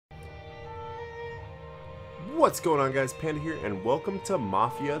What's going on, guys? Panda here, and welcome to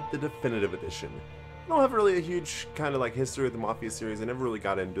Mafia, the Definitive Edition. I don't have really a huge kind of like history with the Mafia series. I never really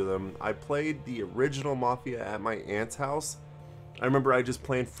got into them. I played the original Mafia at my aunt's house. I remember I just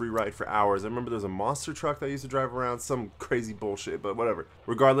playing free ride for hours. I remember there was a monster truck that I used to drive around, some crazy bullshit, but whatever.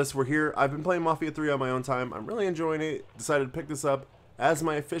 Regardless, we're here. I've been playing Mafia 3 on my own time. I'm really enjoying it. Decided to pick this up as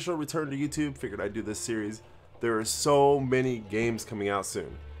my official return to YouTube. Figured I'd do this series. There are so many games coming out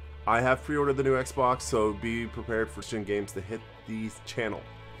soon. I have pre-ordered the new Xbox, so be prepared for Shin games to hit the channel.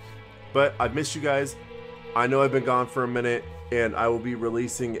 But I've missed you guys. I know I've been gone for a minute, and I will be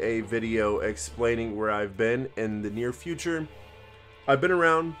releasing a video explaining where I've been in the near future. I've been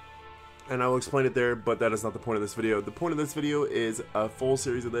around, and I will explain it there, but that is not the point of this video. The point of this video is a full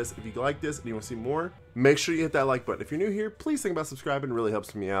series of this. If you like this and you want to see more, make sure you hit that like button. If you're new here, please think about subscribing. It really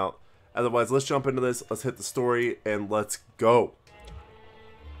helps me out. Otherwise, let's jump into this. Let's hit the story, and let's go.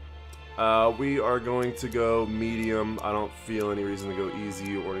 We are going to go medium. I don't feel any reason to go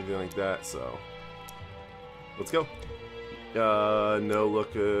easy or anything like that, so let's go. No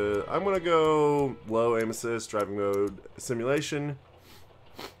look, I'm gonna go low aim assist, driving mode, simulation.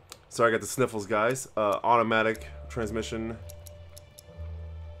 Sorry, I got the sniffles, guys. Automatic transmission,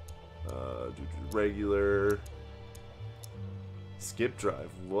 regular, skip drive.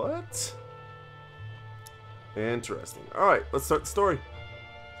 What? Interesting. All right, let's start the story.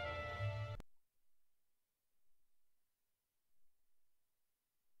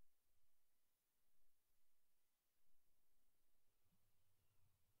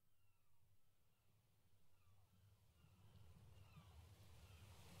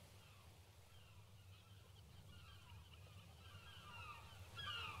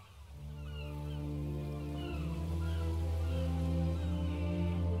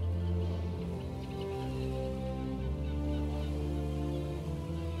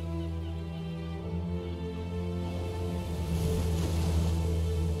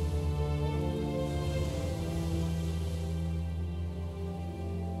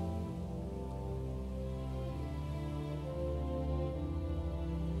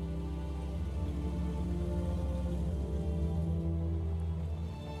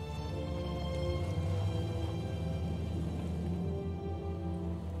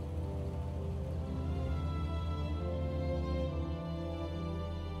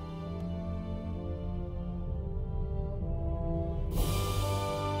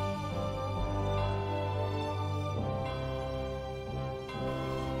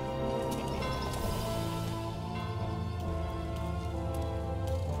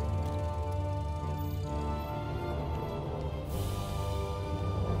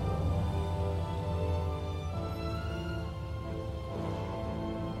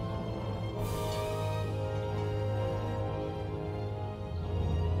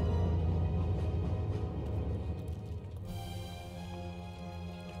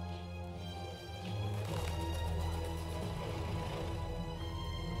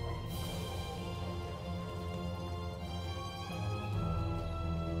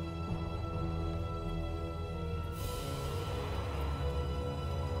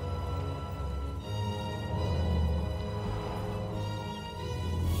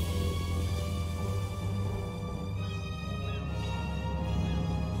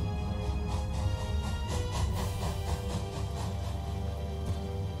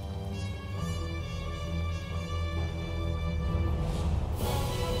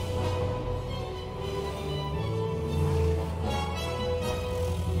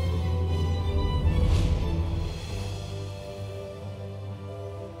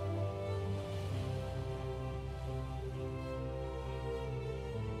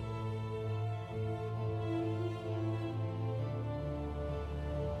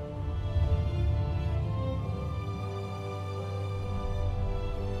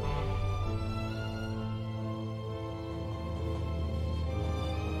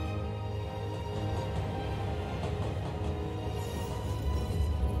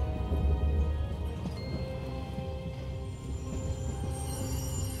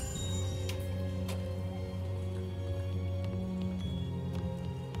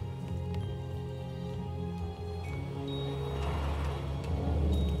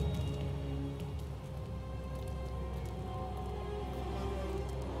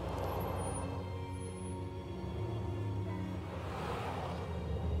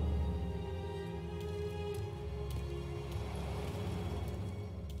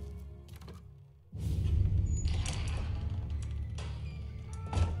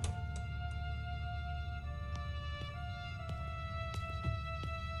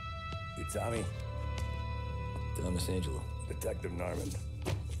 You Tommy? Thomas Angelo. Detective Norman.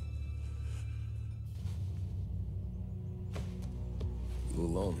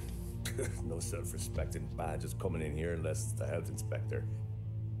 alone. No self-respecting badges coming in here unless it's the health inspector.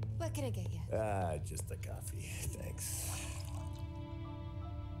 What can I get you? Just a coffee, thanks.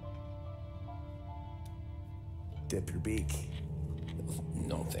 Dip your beak.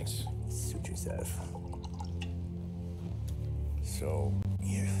 No, thanks. Suit yourself. So,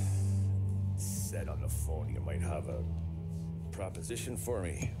 you said on the phone you might have a proposition for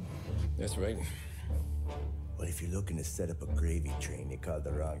me. That's right. Well, if you're looking to set up a gravy train, you called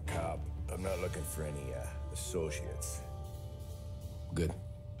the wrong cop. I'm not looking for any associates. Good.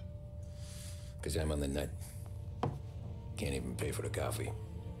 Because I'm on the net. Can't even pay for the coffee.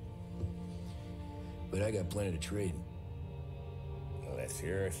 But I got plenty to trade. Well, let's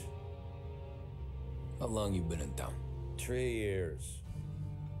hear it. How long you been in town? 3 years.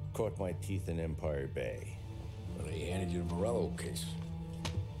 Caught my teeth in Empire Bay. Well, they handed you the Morello case.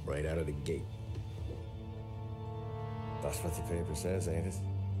 Right out of the gate. That's what the paper says, ain't it?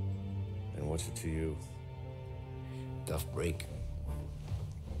 And what's it to you? Tough break.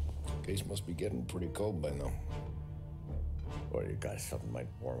 Case must be getting pretty cold by now. Or you got something might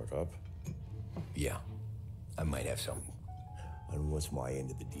warm it up? Yeah, I might have something. And what's my end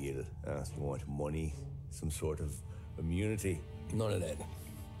of the deal? You want money? Some sort of immunity? None of that.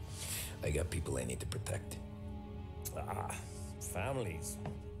 I got people I need to protect. Families.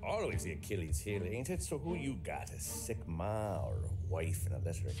 Always the Achilles heel, ain't it? So who you got? A sick ma or a wife and a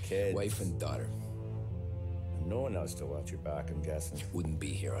litter of kids? Wife and daughter. No one else to watch your back, I'm guessing. Wouldn't be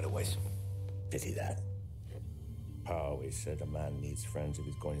here otherwise. Pity that. Pa always said a man needs friends if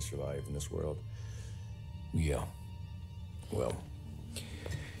he's going to survive in this world. Yeah. Well,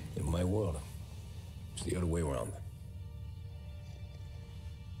 in my world, it's the other way around.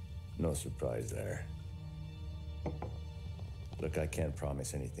 No surprise there. Look, I can't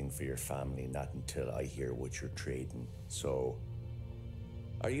promise anything for your family, not until I hear what you're trading. So,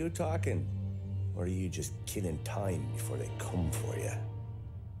 are you talking? Or are you just killing time before they come for you?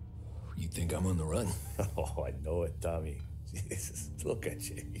 You think I'm on the run? Oh, I know it, Tommy. Jesus, look at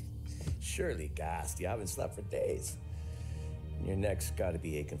you. Surely gassed. You haven't slept for days. And your neck's got to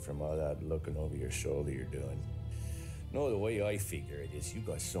be aching from all that looking over your shoulder you're doing. No, the way I figure it is you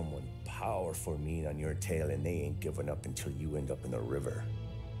got someone powerful mean on your tail and they ain't giving up until you end up in the river.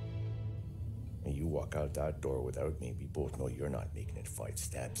 And you walk out that door without me, we both know you're not making it 5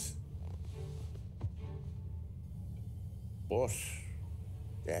 steps. But,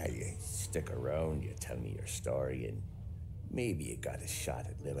 yeah, you stick around, you tell me your story, and maybe you got a shot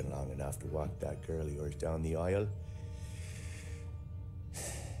at living long enough to walk that girl of yours down the aisle.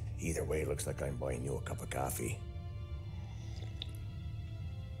 Either way, it looks like I'm buying you a cup of coffee.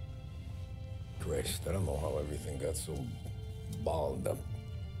 Christ, I don't know how everything got so balled up.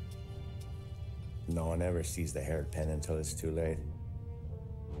 No one ever sees the hairpin until it's too late.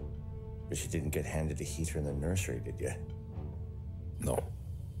 But you didn't get handed a heater in the nursery, did you? No.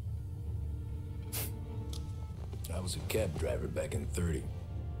 I was a cab driver back in 30.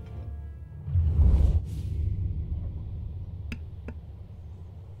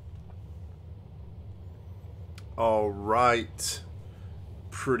 All right.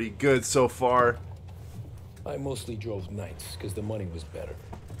 Pretty good so far. I mostly drove nights because the money was better.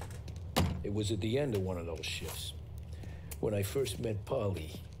 It was at the end of one of those shifts when I first met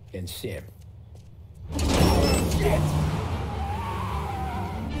Polly and Sam. Shit!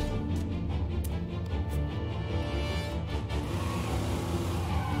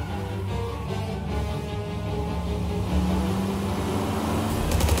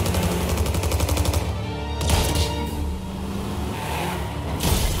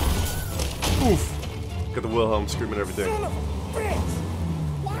 Oof. Got the Wilhelm screaming everything. Son of a bitch!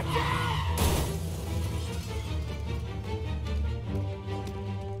 Watch out!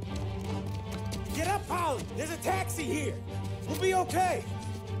 Get up, Polly! There's a taxi here! We'll be okay!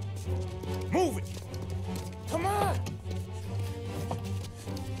 Move it! Come on!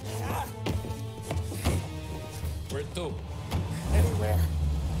 Where to? Anywhere.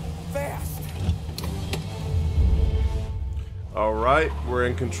 Fast! All right, we're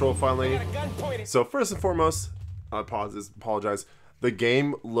in control finally. Got a gun pointed. So first and foremost, I apologize. The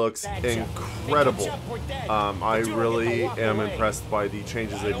game looks incredible. I really am impressed by the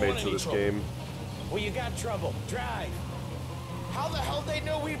changes they've made to this game. Well, you got trouble. Drive. How the hell they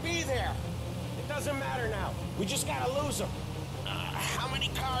know we'd be there? It doesn't matter now. We just gotta lose them. How many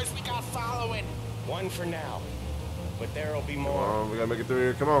cars we got following? One for now. But there'll be more. We gotta make it through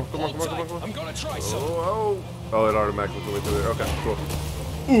here. Come on. I'm gonna try something. Oh, it automatically went through there. Okay, cool.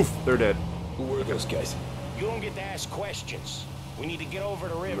 Oof, they're dead. Who were those guys? You don't get to ask questions. We need to get over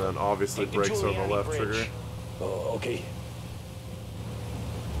the river. And then obviously Take the brakes are the Giuliani left Bridge. trigger. Oh, okay.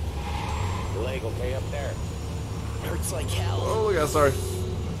 Your leg okay up there? Hurts like hell. Oh, look out, sorry.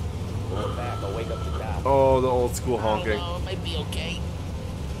 Pull it back, I'll wake up the doc. Oh, the old school honking. Oh, it might be okay.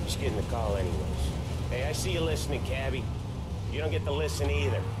 Just getting the call anyways. Hey, I see you listening, cabbie. You don't get to listen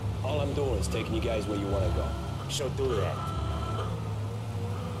either. All I'm doing is taking you guys where you want to go. So do that.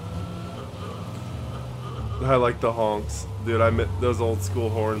 I like the honks. Dude, those old school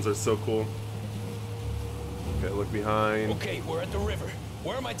horns are so cool. Okay, look behind. Okay, we're at the river.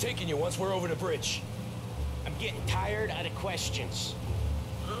 Where am I taking you once we're over the bridge? I'm getting tired of the questions.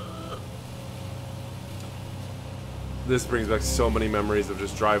 This brings back so many memories of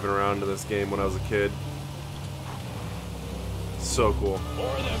just driving around in this game when I was a kid. So cool. More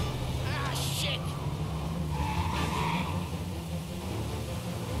of them. Ah, shit!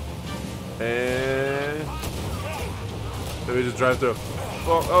 And let me just drive through.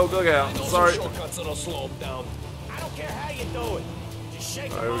 Oh, look out! Sorry. Shortcuts that'll slow them down. I don't care how you do it. Just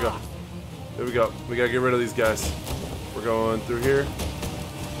shake All them right, here we go. off. Here we go. We gotta get rid of these guys. We're going through here.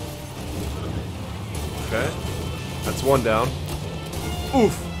 Okay, that's one down.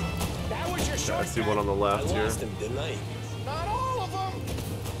 Oof. That was your I shortcut. see one on the I left here. lost him, didn't I? Not all of them.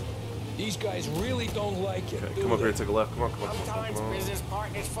 These guys really don't like it. Okay, do come up they? here and take a left. Come on, come on, come on, Sometimes come on. business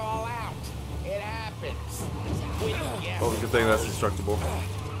partners fall out. It happens. Oh, good thing that's destructible.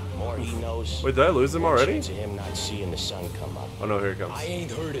 More he knows. Wait, did I lose him more already? chance of him not seeing the sun come up. Oh no, here it comes. I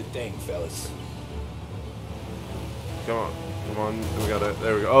ain't heard a thing, fellas. Come on, come on. We got it.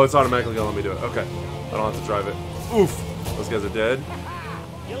 There we go. Oh, it's automatically gonna let me do it. Okay, I don't have to drive it. Oof. Those guys are dead.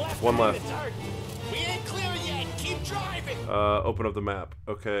 You left One him in left. the dirt. We ain't clear yet. Keep driving. Open up the map.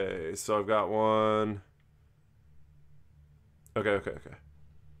 Okay, so I've got one. Okay.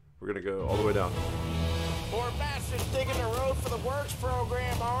 We're gonna go all the way down. Poor bastards digging the road for the works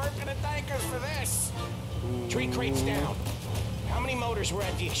program aren't gonna thank us for this. 3 crates down. How many motors were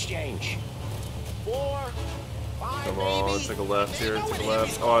at the exchange? 4, 5, Come on, maybe. take a left here. Ain't no Take a one left.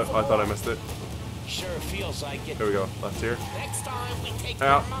 heavy's Oh, going I thought I for missed it. Sure feels like it. Here we go. Left here. Next time we take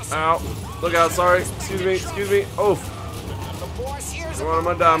Ow, our muscle. ow. Look out, sorry. Excuse me. Oof. The boss here's Come on, I'm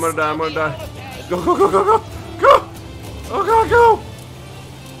gonna about die. this, I'm gonna die. they'll be able to Go. Go. Oh, God, go.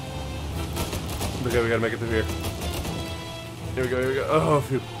 Okay, we gotta make it through here. Here we go. Oh,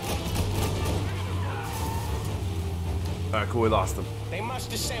 phew. Alright, cool, we lost them. They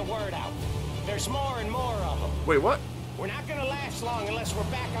must have sent word out. There's more and more of them. Wait, what? We're not gonna last long unless we're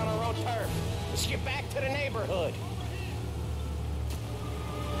back on our own turf. Let's get back to the neighborhood.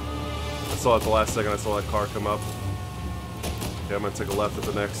 I saw at the last second, I saw that car come up. Okay, I'm gonna take a left at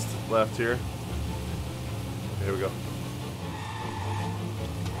the next left here. Okay, here we go.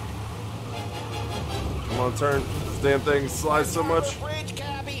 Come on, turn. This damn thing slides so much. Bridge,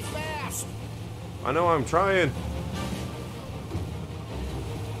 cabby, fast. I know, I'm trying.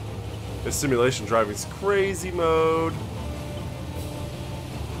 This simulation driving's crazy mode.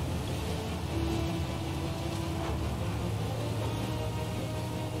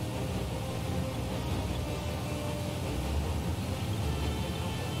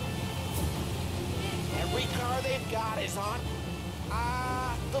 Every car they've got is on.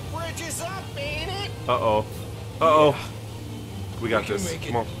 The bridge is up, ain't it? Uh-oh. We got We can this. make it.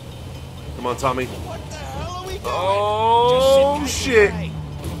 Come on. Come on, Tommy. What the hell are we doing? Oh, Just sit shit. tight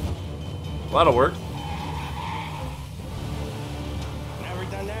and Well, that'll work. pray. Never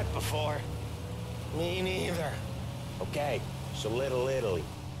done that before. Me neither. Okay, so Little Italy.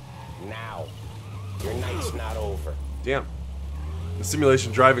 Now. Your night's not over. Damn. The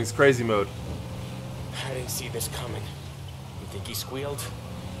simulation driving's crazy mode. I didn't see this coming. You think he squealed?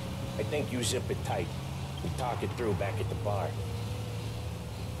 I think you zip it tight. We talk it through back at the bar.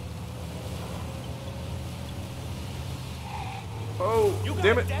 Oh, You got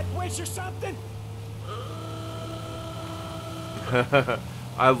damn a it. death wish or something?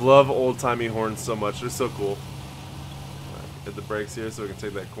 I love old-timey horns so much. They're so cool. Hit the brakes here so we can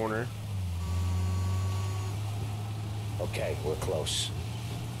take that corner. Okay, we're close.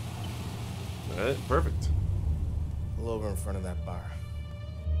 Alright, perfect. Pull over in front of that bar.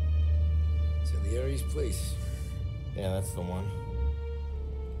 Salieri's place. Yeah, that's the one.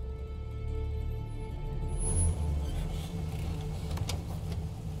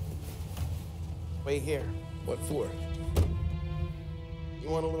 Wait here. What for? You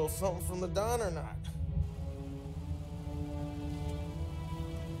want a little something from the Don or not?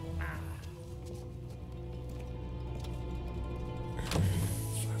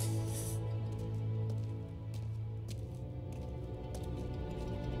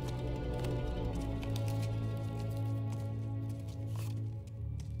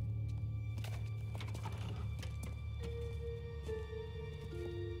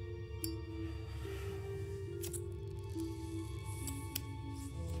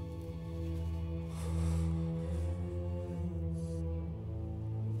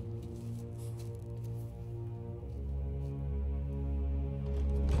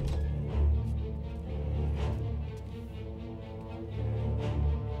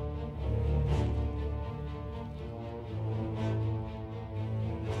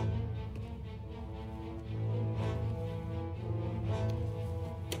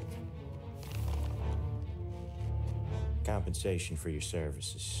 compensation for your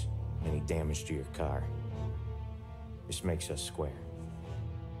services, any damage to your car. This makes us square.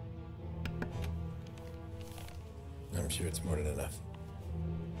 I'm sure it's more than enough.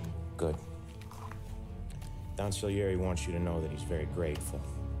 Good. Don Salieri wants you to know that he's very grateful.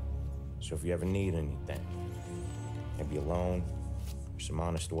 So if you ever need anything, maybe a loan or some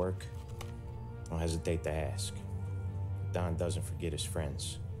honest work, don't hesitate to ask. Don doesn't forget his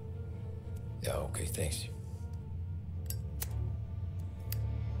friends. Yeah, okay, thanks.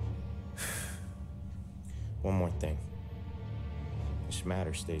 One more thing. This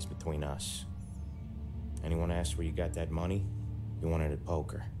matter stays between us. Anyone asks where you got that money, you won it at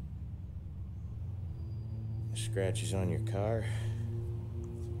poker. The scratches on your car,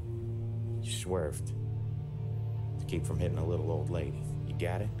 you swerved to keep from hitting a little old lady. You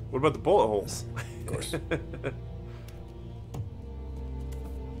got it? What about the bullet holes? Of course.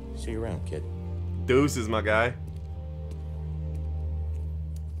 See you around, kid. Deuces, my guy.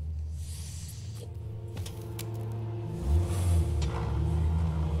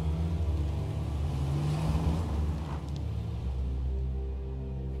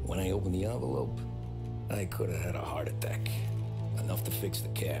 When I opened the envelope, I could have had a heart attack. Enough to fix the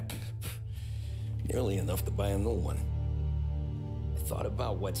cap. Nearly enough to buy a new one. I thought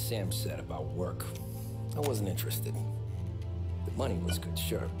about what Sam said about work. I wasn't interested. The money was good,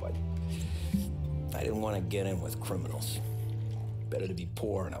 sure, but I didn't want to get in with criminals. Better to be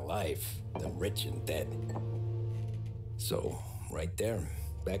poor and alive than rich and dead. So, right there,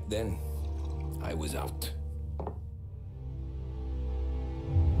 back then, I was out.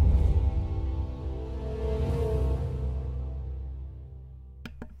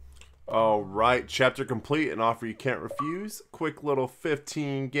 All right, chapter complete. An offer you can't refuse. Quick little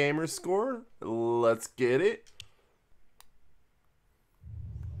 15 gamer score. Let's get it.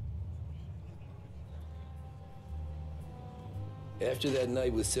 After that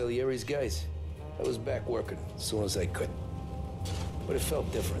night with Salieri's guys, I was back working as soon as I could. But it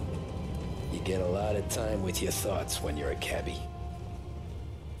felt different. You get a lot of time with your thoughts when you're a cabbie.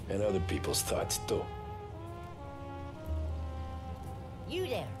 And other people's thoughts, too. You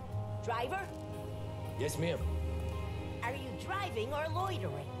there, driver? Yes, ma'am. Are you driving or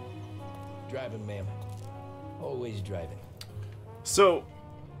loitering? Driving, ma'am. Always driving. So,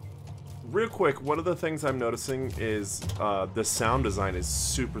 real quick, one of the things I'm noticing is the sound design is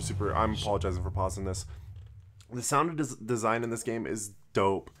super. I'm apologizing for pausing this. The sound design in this game is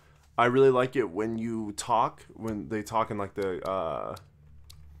dope. I really like it when you talk, when they talk in like the,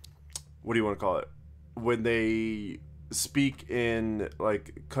 what do you want to call it? When they speak in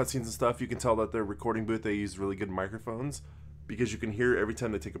like cutscenes and stuff, you can tell that their recording booth, they use really good microphones because you can hear every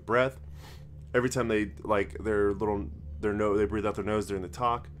time they take a breath, every time they like they breathe out their nose during the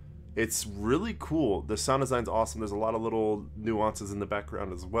talk. It's really cool. The sound design's awesome. There's a lot of little nuances in the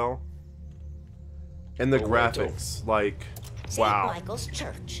background as well. And the graphics, like, wow. St. Michael's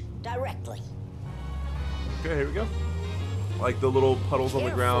Church, directly. Okay, here we go. Like the little puddles on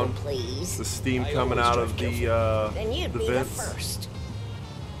the ground, please. the steam coming out of the Then you'd be vents. the first.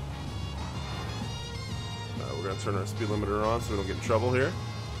 We're gonna turn our speed limiter on so we don't get in trouble here.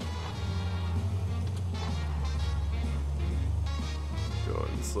 Go ahead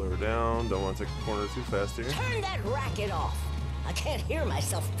and slow her down. Don't want to take a corner too fast here. Turn that racket off. I can't hear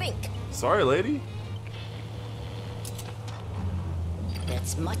myself think. Sorry, lady.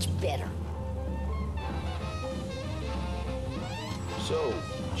 That's much better. So,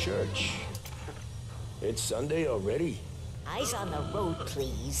 church. It's Sunday already? Eyes on the road,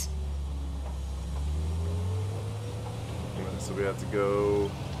 please. So we have to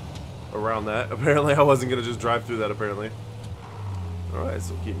go around that. Apparently, I wasn't gonna just drive through that. Apparently. All right,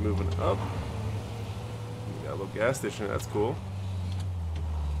 so keep moving up. We got a little gas station. That's cool.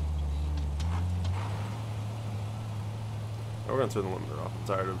 We're gonna turn the limiter off. I'm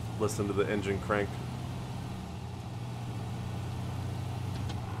tired of listening to the engine crank.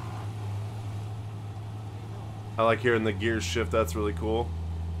 I like hearing the gears shift. That's really cool.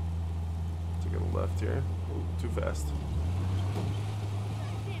 Take a left here. Ooh, too fast.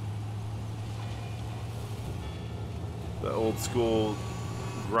 The old school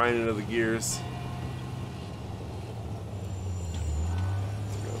grinding of the gears.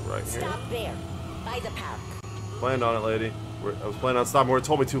 Let's go right here. Stop there, by the park. Planned on it, lady. I was planning on stopping where it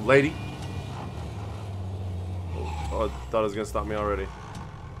told me to, lady. Oh, I thought it was gonna stop me already.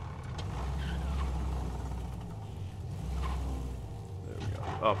 There we go.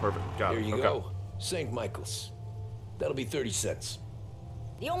 Oh, perfect. Got it. There you Okay. go. St. Michael's. That'll be 30 cents.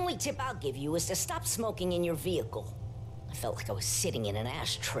 The only tip I'll give you is to stop smoking in your vehicle. I felt like I was sitting in an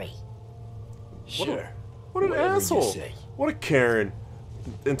ashtray. Sure. What an Whatever you asshole. say. What a Karen.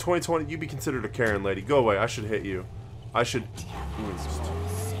 In 2020, you'd be considered a Karen lady. Go away. I should hit you. I should...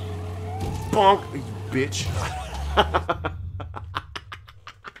 Bonk, you bitch.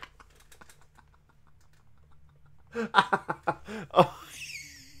 Oh.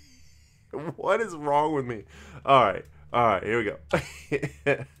 What is wrong with me? Alright, here we go.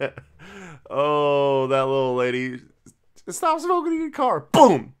 Oh, that little lady. Stop smoking in your car.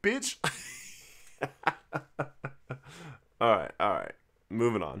 Boom, bitch. Alright.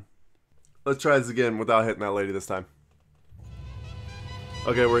 Moving on. Let's try this again without hitting that lady this time.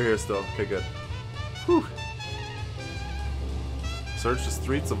 Okay, we're here still. Okay, good. Whew. Search the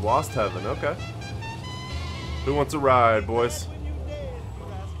streets of Lost Heaven. Okay. Who wants a ride, boys?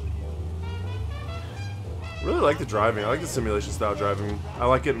 Really like the driving. I like the simulation style driving. I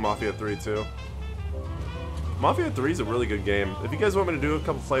like it in Mafia 3 too. Mafia 3 is a really good game. If you guys want me to do a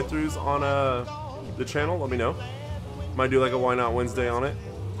couple playthroughs on the channel, let me know. Might do like a Why Not Wednesday on it.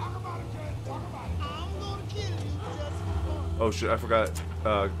 Oh shit, I forgot.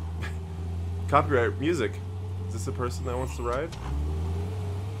 Copyright music. Is this a person that wants to ride?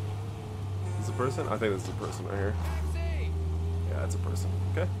 Is this a person? I think this is a person right here. Yeah, it's a person.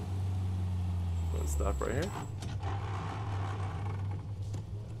 Okay. Let's stop right here.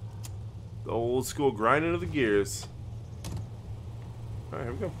 The old school grinding of the gears. Alright,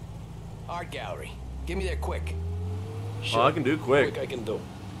 here we go. Art gallery. Get me there quick. Oh, I can do quick. I can do.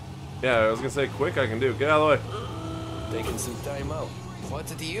 Yeah, I was gonna say quick I can do. Get out of the way. Taking some time out.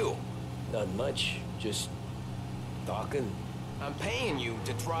 What's it to you? Not much. Just talking. I'm paying you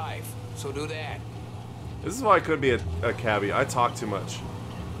to drive, so do that. This is why I could be a cabbie. I talk too much.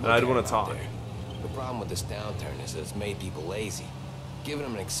 And I don't want to talk. There. The problem with this downturn is that it's made people lazy. Giving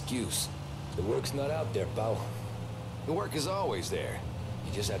them an excuse. The work's not out there, pal. The work is always there.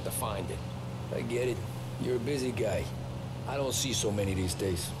 You just have to find it. I get it. You're a busy guy. I don't see so many these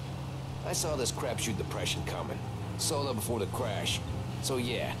days. I saw this crapshoot depression coming. Sold up before the crash. So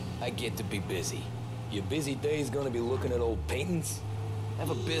yeah, I get to be busy. Your busy day's gonna be looking at old paintings? I have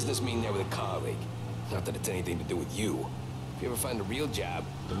a business meeting there with a colleague. Not that it's anything to do with you. If you ever find a real job,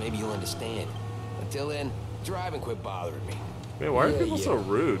 then maybe you'll understand. Until then, drive and quit bothering me. Man, why are people so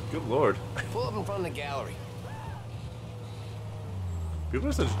rude? Good lord. Pull up in front of the gallery. People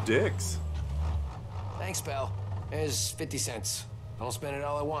are such dicks. Thanks, pal. There's 50 cents. Don't spend it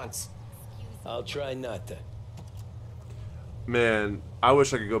all at once. I'll try not to. Man, I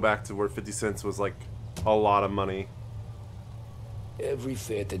wish I could go back to where 50 cents was like a lot of money. Every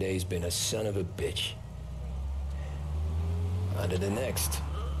fare today's been a son of a bitch. On to the next.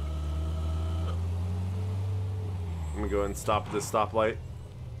 I'm gonna go ahead and stop at this stoplight.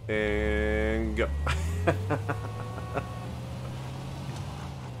 And go.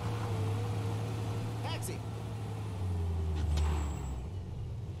 Taxi.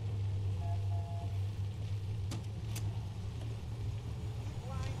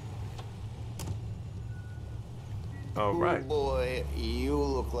 All right. Ooh, boy, you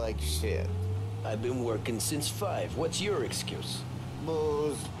look like shit. I've been working since 5. What's your excuse?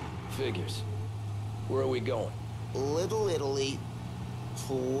 Booze. Figures. Where are we going? Little Italy,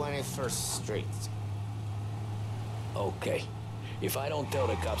 21st Street. Okay. If I don't tell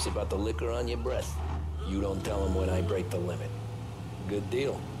the cops about the liquor on your breath, you don't tell them when I break the limit. Good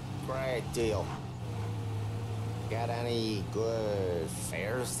deal. Great deal. Got any good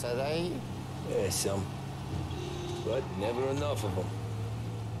fares today? Yeah, some. But never enough of them.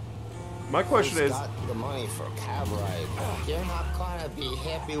 My question Who's is, got the money for a cab ride? They're not gonna be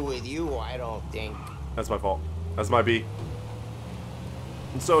happy with you, I don't think. that's my fault. That's my B.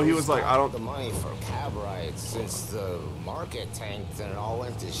 And so he was like, I don't. the money for cab rides since the market tanked and it all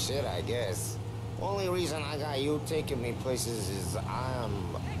went to shit, I guess. Only reason I got you taking me places is I'm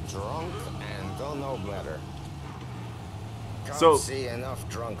drunk and don't know better. Can't So- see enough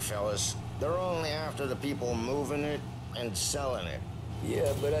drunk fellas. They're only after the people moving it and selling it.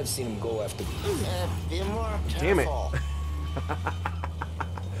 Yeah, but I've seen them go after... Be more Damn it. careful.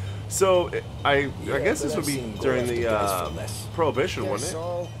 So I Yeah, guess this but would I've be seen him go during after the guys for less. Prohibition, Yeah, wouldn't it?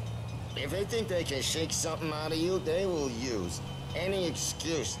 so, if they think they can shake something out of you, they will use any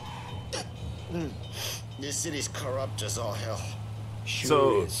excuse. This city's corrupt as all hell. Sure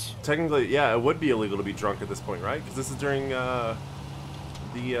So is. technically, yeah, it would be illegal to be drunk at this point, right? Because this is during the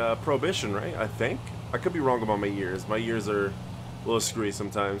Prohibition, right? I think. I could be wrong about my years. My years are a little screwy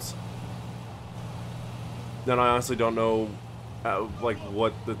sometimes. Then I honestly don't know, like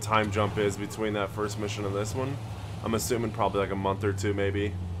what the time jump is between that first mission and this one. I'm assuming probably like a month or two,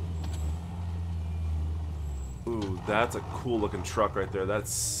 maybe. Ooh, that's a cool looking truck right there.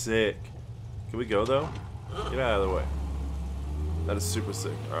 That's sick. Can we go though? Get out of the way. That is super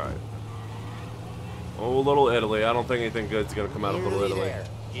sick. Alright. Oh, Little Italy. I don't think anything good's gonna come out of Little Nearly Italy. there.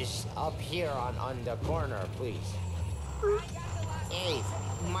 Just up here on the corner, please. Hey,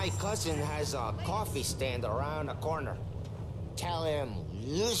 my cousin has a coffee stand around the corner. Tell him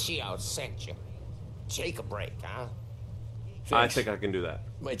Lucio sent you. Take a break, huh? I think I can do that.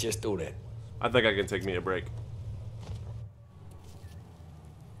 Might just do that. I think I can take me a break.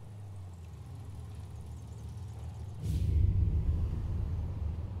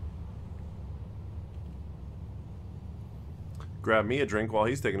 Grab me a drink while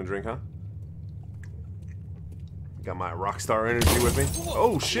he's taking a drink, huh? Got my rockstar energy with me.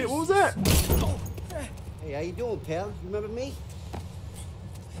 Oh shit, what was that? Hey, how you doing, pal? You remember me?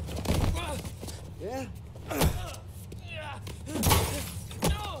 Yeah?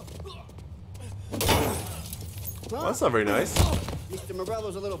 Well, that's not very nice. Mr.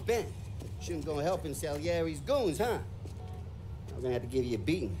 Morello's a little bent. Shouldn't go helping Salieri's goons, huh? I'm gonna have to give you a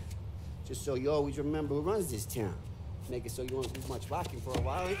beating. Just so you always remember who runs this town. Make it so you won't do much rocking for a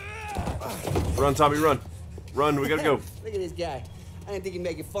while. Run, Tommy, run. Run, we gotta go. Look at this guy. I didn't think he'd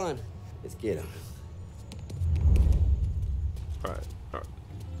make it fun. Let's get him. Alright, alright.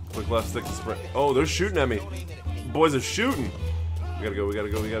 Quick left stick to sprint. Oh, they're shooting at me. Boys are shooting. We gotta go, we gotta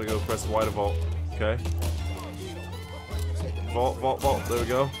go, we gotta go. Press Y to vault. Okay. Vault, vault, vault. There we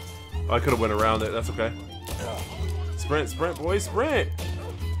go. Oh, I could have went around it. That's okay. Sprint, sprint, boys, sprint.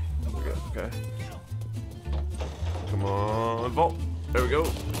 Okay, okay. Come on, vault. There we go.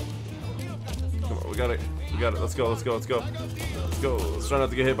 Come on, we got it. We got it. Let's go, let's go, let's go. Let's go. Let's try not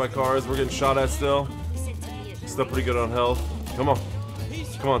to get hit by cars. We're getting shot at still. Still pretty good on health. Come on.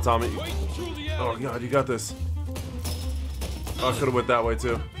 Come on, Tommy. Oh, God, you got this. Oh, I could have went that way,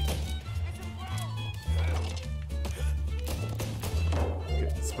 too.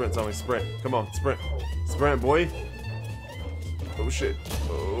 Okay, sprint, Tommy, sprint. Come on, sprint. Sprint, boy. Oh, shit.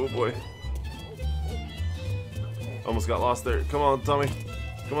 Oh, boy. Almost got lost there. Come on, Tommy.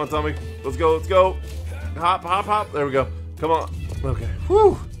 Come on, Tommy. Let's go, let's go. Hop, hop, hop. There we go. Come on. Okay.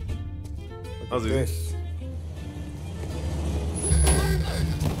 Whew. That was easy.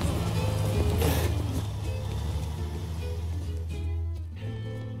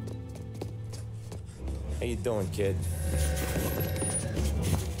 How you doing, kid?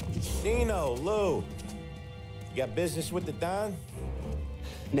 Dino, Lou. You got business with the Don?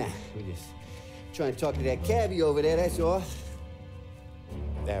 Nah, we just trying to talk to that cabbie over there, that's all.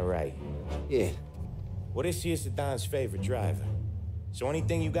 That right. Yeah. Well, this here's the Don's favorite driver. So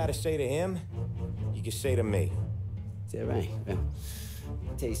anything you gotta say to him, you can say to me. Is that right? Well,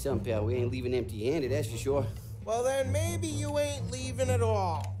 I'll tell you something, pal. We ain't leaving empty-handed, that's for sure. Well, then maybe you ain't leaving at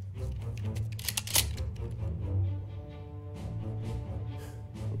all.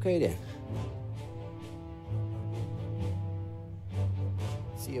 Okay, then.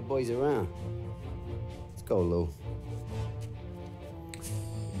 See your boys around. Let's go, Lou.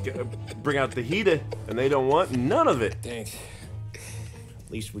 Bring out the heater, and they don't want none of it. Thanks.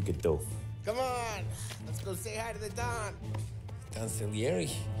 Least we could do. Come on, let's go say hi to the Don. Don Salieri?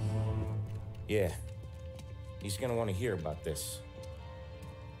 Yeah. He's gonna want to hear about this.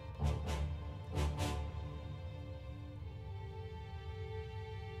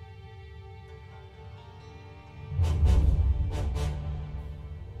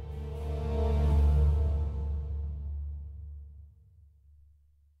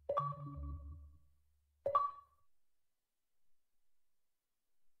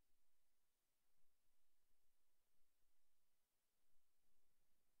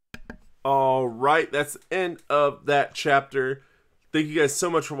 All right, that's the end of that chapter. Thank you guys so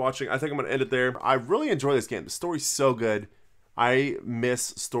much for watching. I think I'm going to end it there. I really enjoy this game. The story's so good. I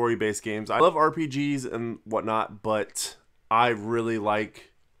miss story-based games. I love RPGs and whatnot, but I really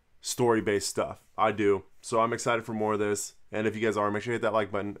like story-based stuff. I do. So I'm excited for more of this. And if you guys are, make sure you hit that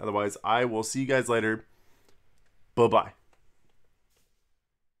like button. Otherwise, I will see you guys later. Bye-bye.